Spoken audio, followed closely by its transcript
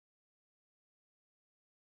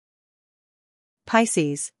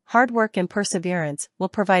Pisces, hard work and perseverance will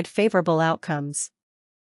provide favorable outcomes.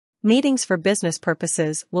 Meetings for business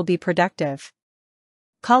purposes will be productive.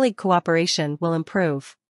 Colleague cooperation will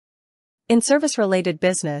improve. In service-related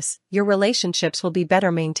business, your relationships will be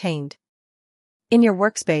better maintained. In your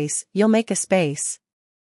workspace, you'll make a space.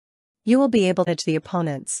 You will be able to edge the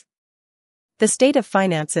opponents. The state of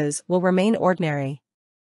finances will remain ordinary.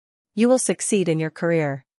 You will succeed in your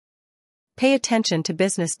career. Pay attention to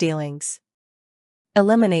business dealings.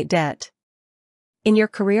 Eliminate debt. In your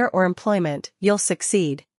career or employment, you'll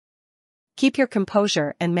succeed. Keep your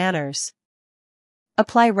composure and manners.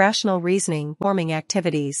 Apply rational reasoning, forming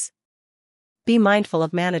activities. Be mindful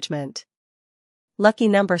of management. Lucky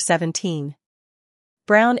number 17.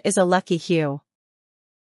 Brown is a lucky hue.